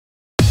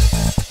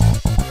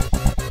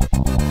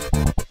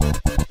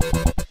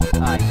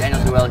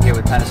Will here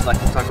with Tennis Select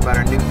to talk about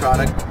our new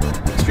product,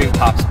 Extreme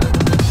Topspin.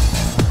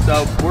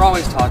 So we're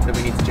always taught that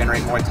we need to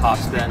generate more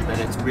topspin, that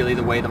it's really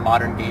the way the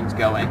modern game's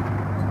going.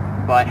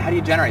 But how do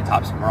you generate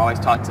topspin? We're always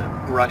taught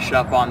to brush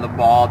up on the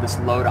ball, this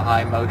low to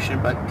high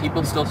motion, but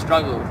people still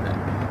struggle with it,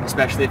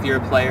 especially if you're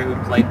a player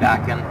who played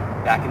back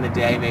in the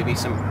day, maybe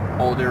some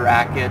older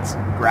rackets,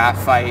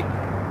 graphite,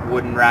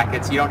 wooden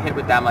rackets. You don't hit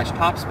with that much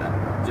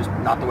topspin, just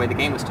not the way the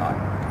game was taught.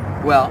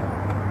 Well,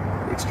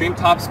 the Extreme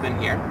Topspin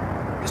here,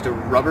 just a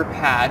rubber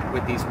pad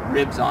with these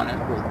ribs on it,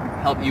 will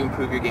help you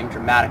improve your game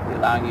dramatically,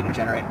 allowing you to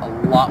generate a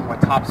lot more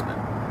topspin.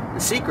 The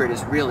secret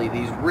is really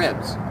these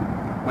ribs.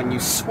 When you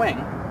swing,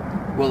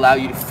 will allow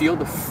you to feel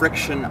the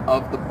friction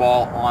of the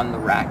ball on the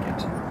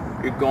racket.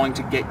 You're going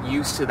to get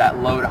used to that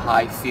low to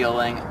high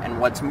feeling, and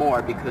what's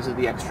more, because of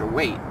the extra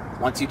weight,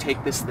 once you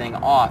take this thing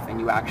off and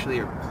you actually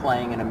are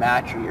playing in a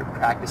match or you're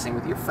practicing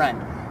with your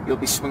friend, you'll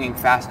be swinging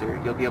faster,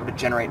 you'll be able to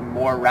generate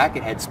more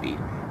racket head speed,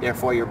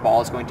 therefore your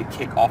ball is going to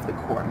kick off the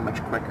court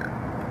much quicker.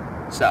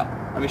 So,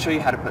 let me show you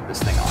how to put this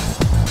thing on.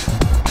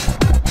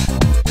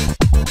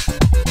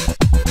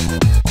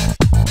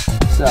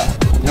 So,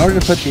 in order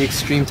to put the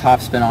Extreme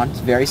Topspin on, it's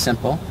very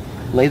simple.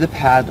 Lay the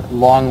pad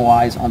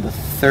longwise on the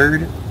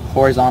third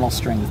horizontal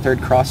string, the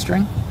third cross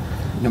string.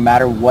 No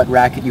matter what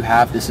racket you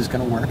have, this is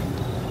going to work.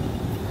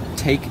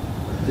 Take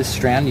this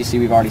strand, you see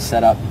we've already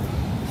set up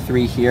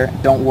 3 here.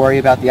 Don't worry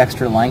about the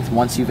extra length.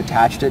 Once you've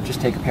attached it,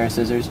 just take a pair of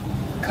scissors,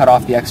 cut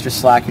off the extra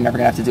slack. You're never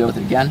going to have to deal with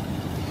it again.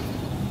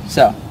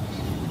 So,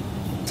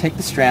 take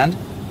the strand,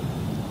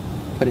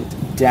 put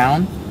it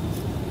down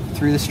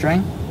through the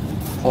string,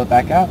 pull it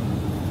back out,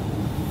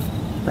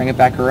 bring it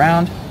back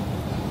around,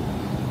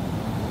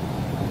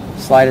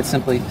 slide it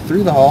simply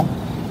through the hole,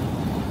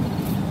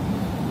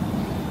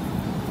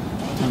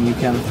 and you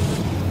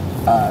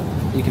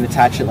can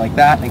attach it like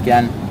that. And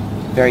again,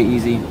 very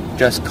easy,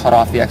 just cut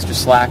off the extra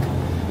slack.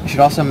 I should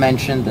also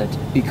mention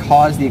that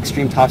because the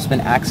Extreme Topspin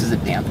acts as a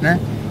dampener,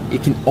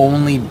 it can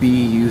only be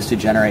used to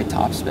generate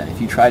topspin. If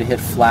you try to hit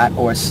flat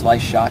or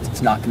slice shots,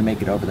 it's not going to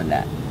make it over the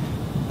net.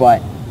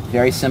 But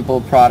very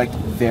simple product,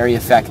 very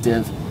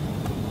effective.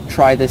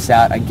 Try this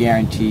out. I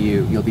guarantee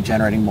you'll be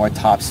generating more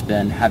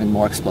topspin, having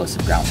more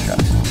explosive ground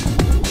strokes.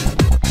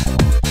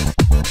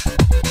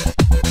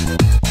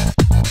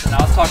 So now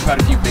let's talk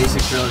about a few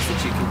basic drills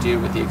that you can do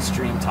with the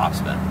Extreme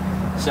Topspin.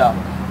 So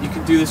you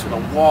can do this with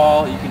a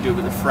wall, you can do it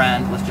with a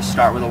friend. Let's just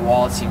start with a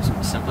wall. It seems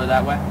simpler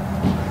that way.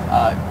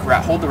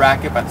 Hold the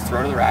racket by the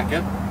throat of the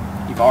racket.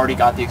 You've already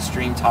got the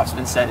Extreme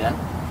Topspin set in.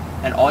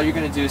 And all you're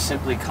going to do is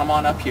simply come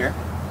on up here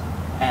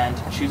and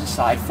choose a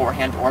side,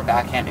 forehand or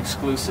backhand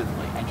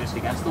exclusively. And just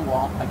against the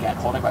wall, again,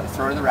 holding by the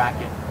throat of the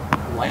racket,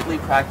 lightly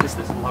practice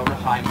this low to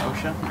high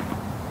motion.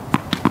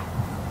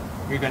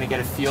 You're going to get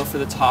a feel for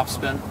the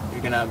topspin.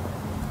 You're going to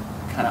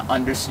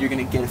you're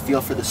going to get a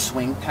feel for the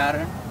swing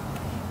pattern.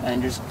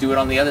 And just do it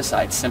on the other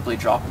side. Simply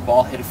drop the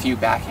ball, hit a few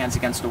backhands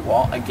against a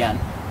wall. Again,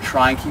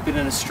 try and keep it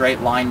in a straight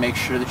line. Make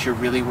sure that you're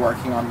really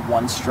working on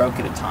one stroke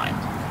at a time.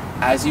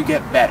 As you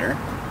get better,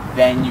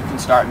 then you can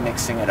start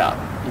mixing it up.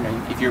 You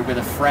know, if you're with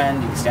a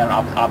friend, you can stand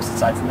on opposite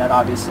sides of the net,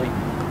 obviously.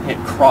 Hit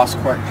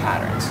cross-court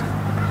patterns.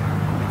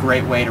 A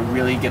great way to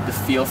really get the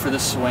feel for the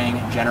swing,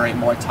 generate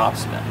more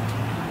topspin.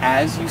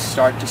 As you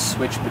start to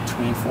switch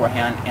between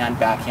forehand and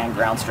backhand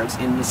ground strokes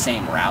in the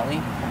same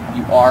rally,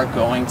 you are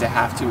going to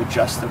have to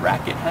adjust the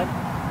racket head,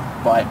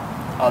 but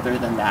other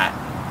than that,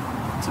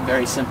 it's a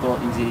very simple,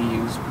 easy to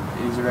use.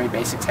 These are very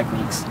basic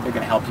techniques. They're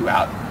going to help you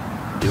out.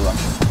 Do them.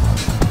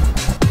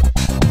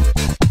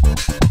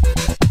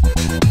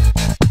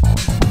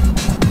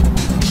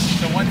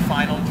 So one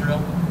final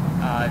drill,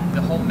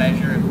 the whole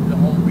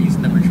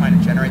reason that we're trying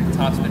to generate the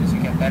topspin is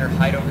you get better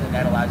height over the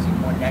net, allows you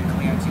more net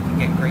clearance, you can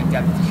get great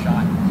depth to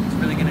shot. It's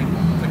really going to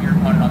put your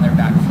opponent on their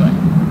back foot.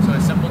 So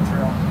a simple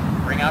drill,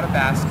 bring out a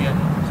basket,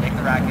 take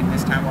the racket,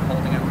 this time we're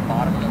holding it at the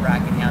bottom of the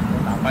racket handle,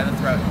 not by the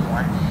throat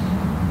anymore,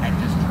 and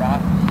just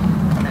drop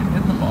and then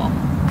hit the ball.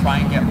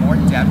 Try and get more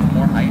depth,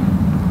 more height.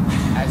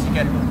 As you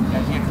get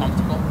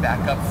comfortable,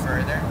 back up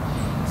further.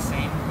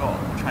 Same goal.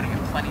 Trying to get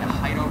plenty of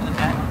height over the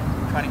net,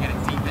 trying to get it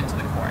deep into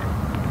the court.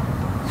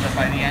 So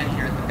by the end,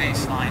 you're at the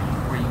baseline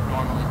where you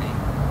normally be.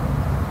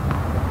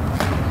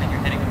 And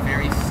you're hitting a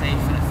very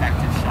safe and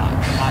effective shot.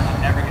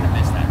 You're never going to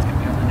miss that. It's going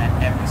to be over the net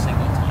every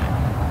single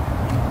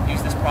time.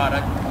 Use this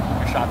product,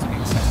 your shots will be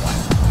the same way.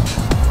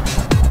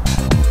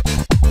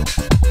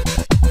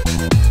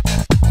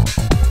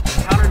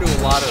 Counter to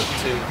a lot of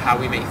how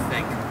we may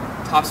think,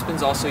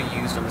 topspin's also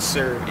used on the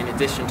serve in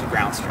addition to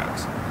ground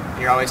strokes.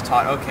 You're always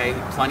taught, okay,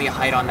 plenty of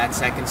height on that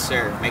second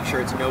serve, make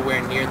sure it's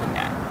nowhere near the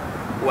net.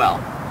 Well,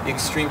 the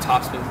Extreme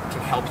Topspin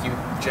can help you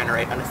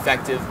generate an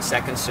effective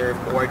second serve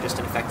or just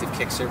an effective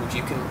kick serve, which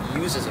you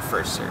can use as a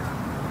first serve.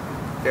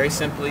 Very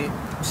simply,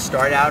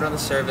 start out on the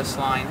service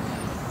line,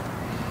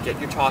 get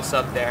your toss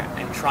up there,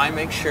 and try and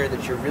make sure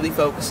that you're really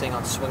focusing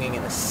on swinging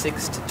in a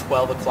 6 to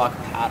 12 o'clock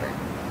pattern.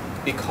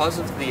 Because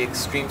of the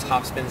Extreme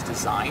Topspin's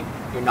design,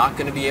 you're not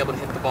going to be able to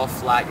hit the ball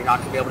flat, you're not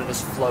going to be able to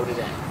just float it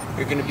in.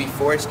 You're going to be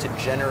forced to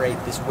generate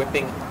this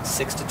whipping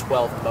 6 to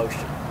 12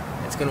 motion.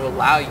 It's going to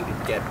allow you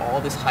to get all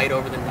this height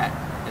over the net.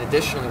 And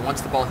additionally,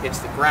 once the ball hits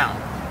the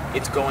ground,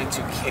 it's going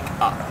to kick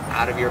up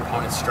out of your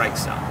opponent's strike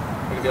zone.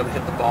 You're going to be able to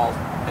hit the ball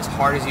as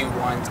hard as you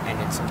want,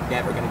 and it's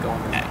never going to go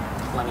in the net.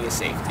 Plenty of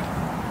safety.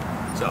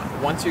 So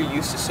once you're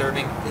used to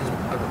serving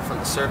from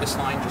the service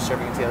line, just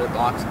serving into the other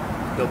box,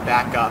 you'll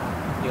back up,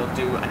 you'll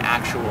do an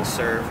actual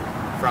serve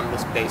from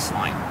this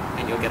baseline,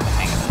 and you'll get the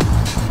hang of it.